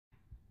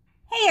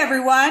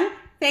everyone,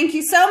 thank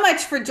you so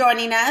much for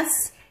joining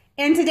us.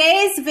 In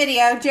today's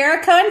video,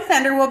 Jericho and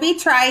Thunder will be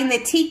trying the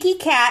Tiki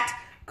Cat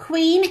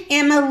Queen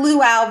Emma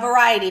Luau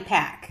variety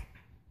pack.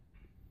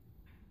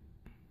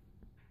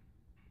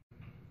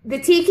 The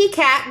Tiki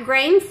Cat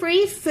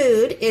grain-free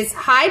food is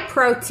high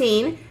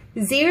protein,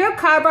 zero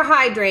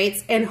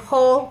carbohydrates, and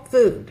whole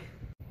food.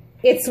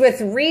 It's with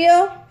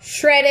real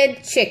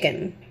shredded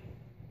chicken.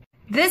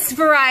 This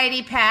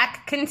variety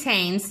pack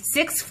contains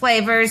 6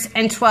 flavors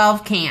and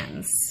 12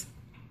 cans.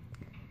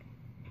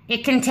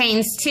 It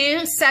contains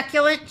 2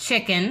 succulent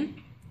chicken,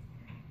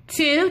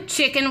 2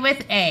 chicken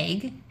with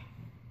egg,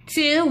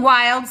 2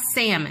 wild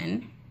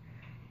salmon,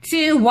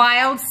 2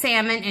 wild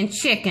salmon and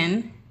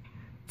chicken,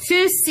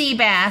 2 sea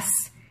bass,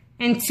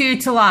 and 2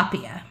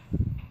 tilapia.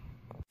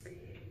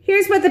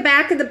 Here's what the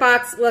back of the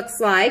box looks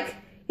like.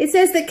 It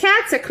says that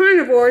cats are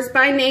carnivores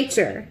by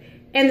nature,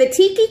 and the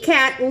Tiki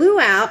Cat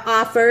Luau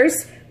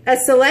offers a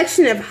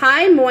selection of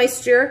high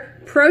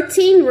moisture,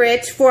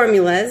 protein-rich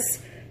formulas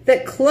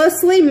that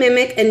closely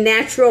mimic a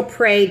natural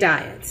prey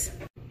diet.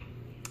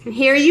 And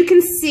here you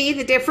can see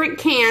the different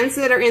cans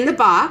that are in the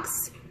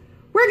box.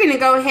 We're going to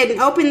go ahead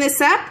and open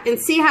this up and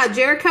see how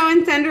Jericho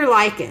and Thunder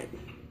like it.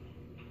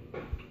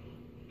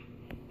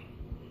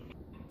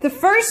 The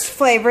first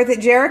flavor that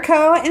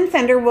Jericho and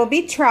Thunder will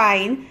be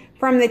trying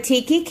from the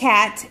Tiki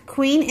Cat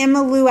Queen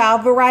Emma Luau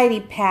variety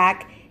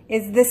pack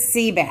is the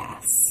sea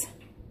bass.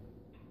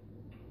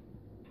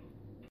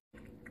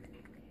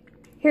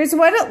 Here's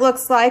what it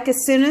looks like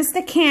as soon as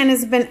the can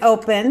has been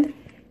opened.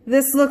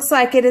 This looks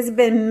like it has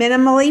been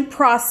minimally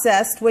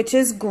processed, which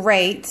is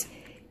great.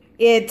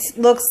 It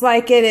looks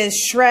like it is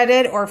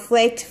shredded or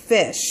flaked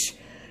fish.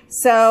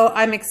 So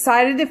I'm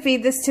excited to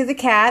feed this to the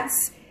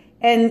cats,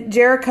 and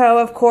Jericho,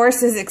 of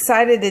course, is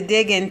excited to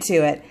dig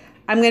into it.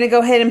 I'm going to go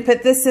ahead and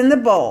put this in the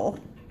bowl.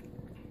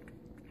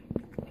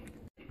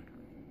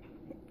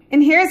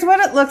 And here's what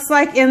it looks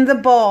like in the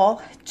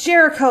bowl.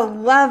 Jericho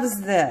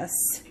loves this,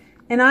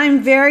 and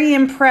I'm very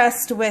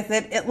impressed with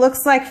it. It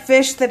looks like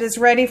fish that is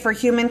ready for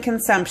human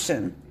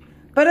consumption.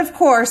 But of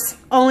course,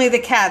 only the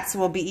cats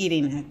will be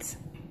eating it.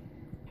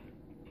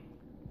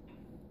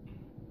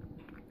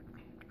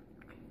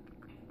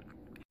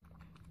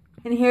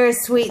 And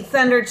here's Sweet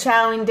Thunder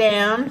chowing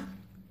down.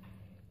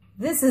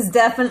 This is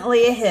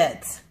definitely a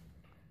hit.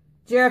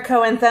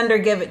 Jericho and Thunder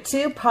give it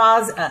 2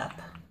 paws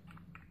up.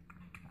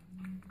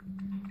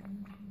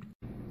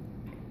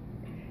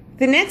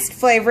 The next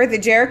flavor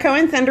that Jericho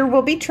and Thunder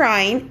will be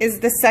trying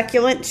is the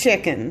succulent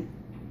chicken.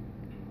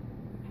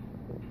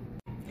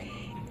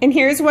 And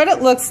here's what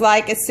it looks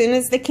like as soon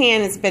as the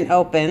can has been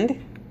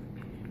opened.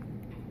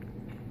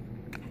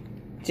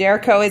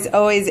 Jericho is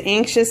always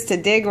anxious to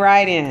dig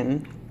right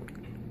in.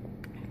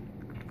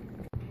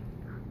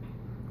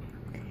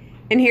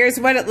 And here's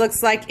what it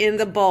looks like in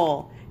the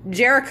bowl.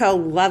 Jericho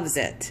loves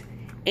it,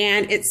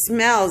 and it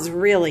smells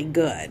really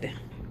good.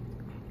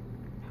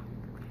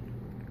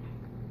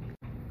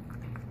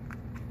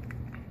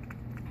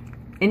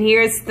 And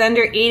here's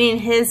Thunder eating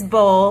his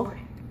bowl.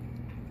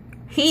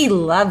 He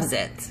loves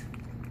it.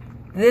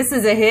 This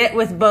is a hit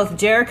with both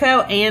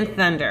Jericho and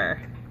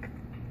Thunder.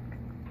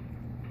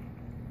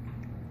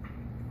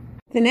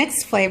 The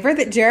next flavor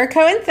that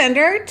Jericho and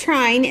Thunder are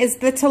trying is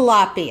the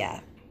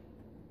tilapia.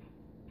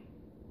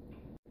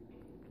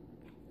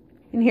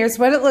 And here's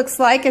what it looks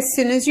like as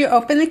soon as you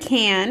open the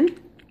can,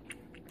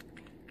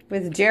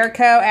 with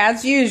Jericho,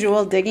 as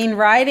usual, digging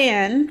right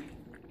in.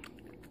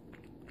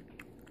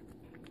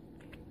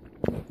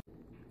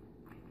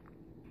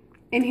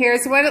 And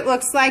here's what it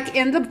looks like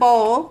in the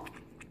bowl.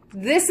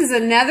 This is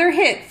another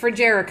hit for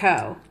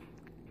Jericho.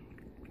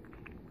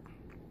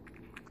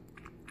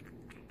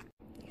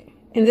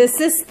 And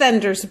this is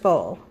Thunder's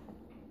bowl.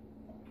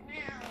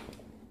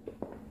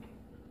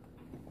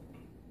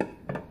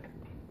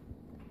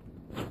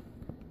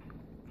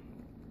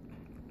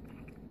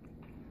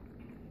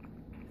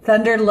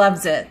 Thunder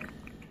loves it.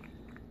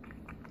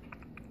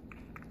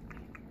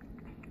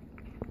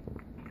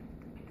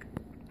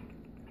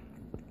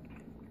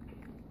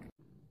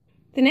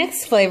 The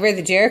next flavor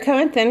that Jericho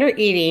and Thunder are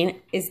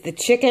eating is the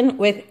chicken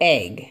with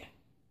egg.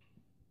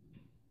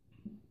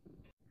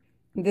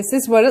 This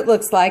is what it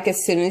looks like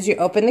as soon as you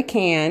open the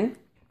can.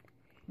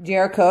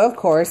 Jericho, of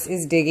course,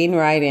 is digging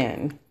right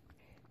in.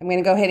 I'm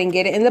going to go ahead and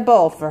get it in the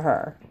bowl for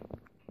her.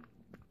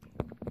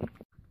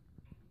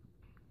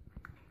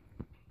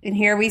 And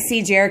here we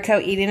see Jericho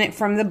eating it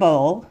from the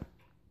bowl.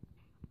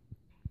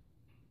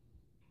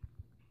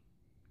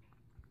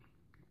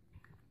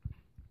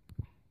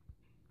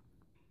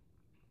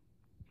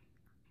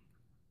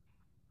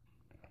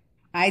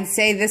 I'd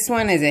say this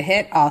one is a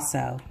hit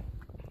also.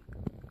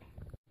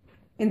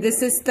 And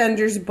this is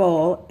Thunder's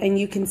bowl, and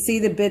you can see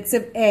the bits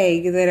of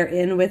egg that are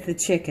in with the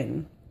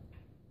chicken.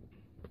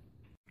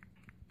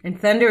 And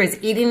Thunder is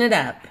eating it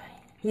up.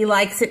 He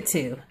likes it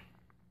too.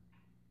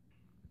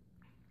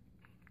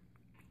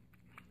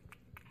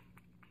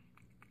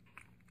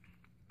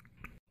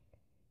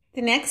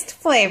 The next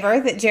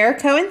flavor that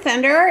Jericho and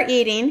Thunder are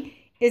eating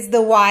is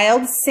the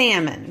wild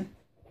salmon.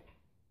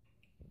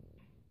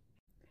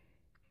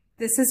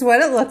 This is what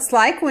it looks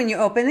like when you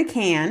open the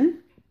can.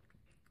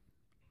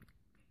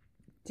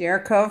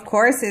 Jericho, of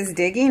course, is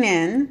digging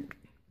in.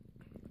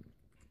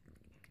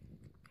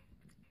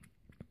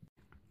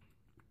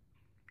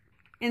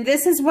 And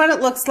this is what it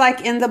looks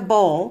like in the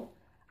bowl.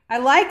 I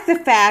like the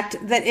fact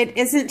that it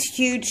isn't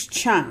huge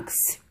chunks.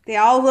 They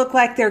all look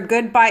like they're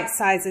good bite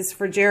sizes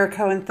for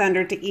Jericho and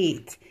Thunder to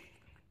eat.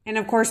 And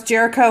of course,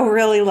 Jericho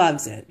really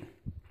loves it.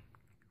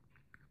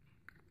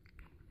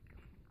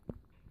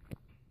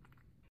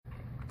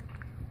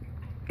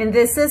 And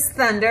this is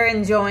Thunder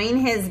enjoying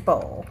his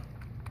bowl.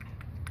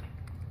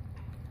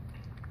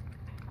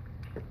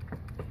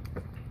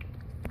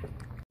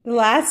 The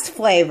last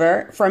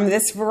flavor from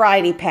this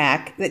variety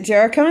pack that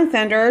Jericho and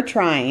Thunder are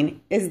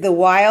trying is the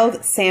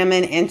wild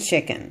salmon and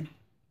chicken.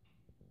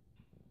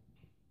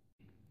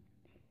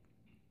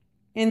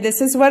 And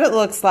this is what it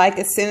looks like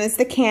as soon as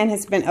the can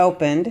has been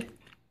opened.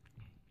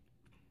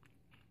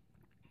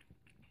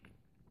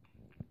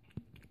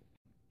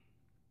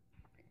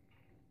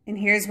 And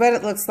here's what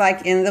it looks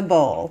like in the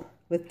bowl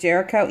with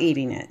Jericho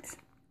eating it.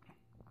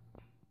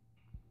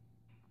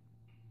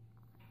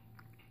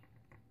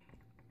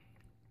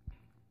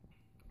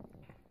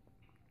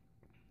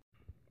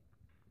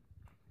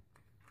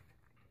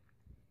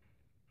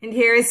 And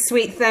here is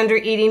Sweet Thunder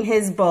eating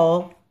his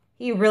bowl.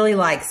 He really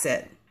likes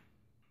it.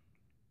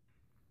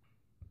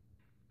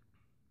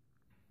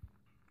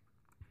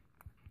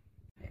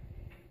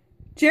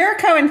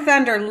 Jericho and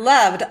Thunder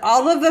loved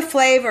all of the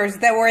flavors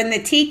that were in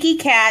the Tiki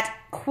Cat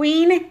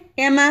Queen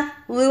Emma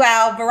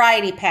Luau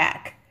variety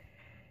pack.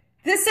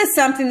 This is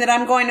something that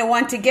I'm going to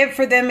want to get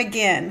for them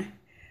again.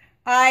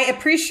 I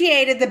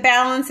appreciated the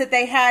balance that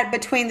they had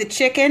between the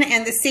chicken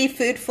and the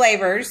seafood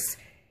flavors.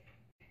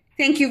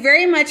 Thank you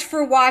very much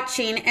for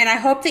watching, and I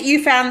hope that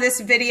you found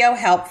this video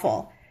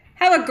helpful.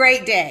 Have a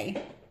great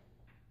day.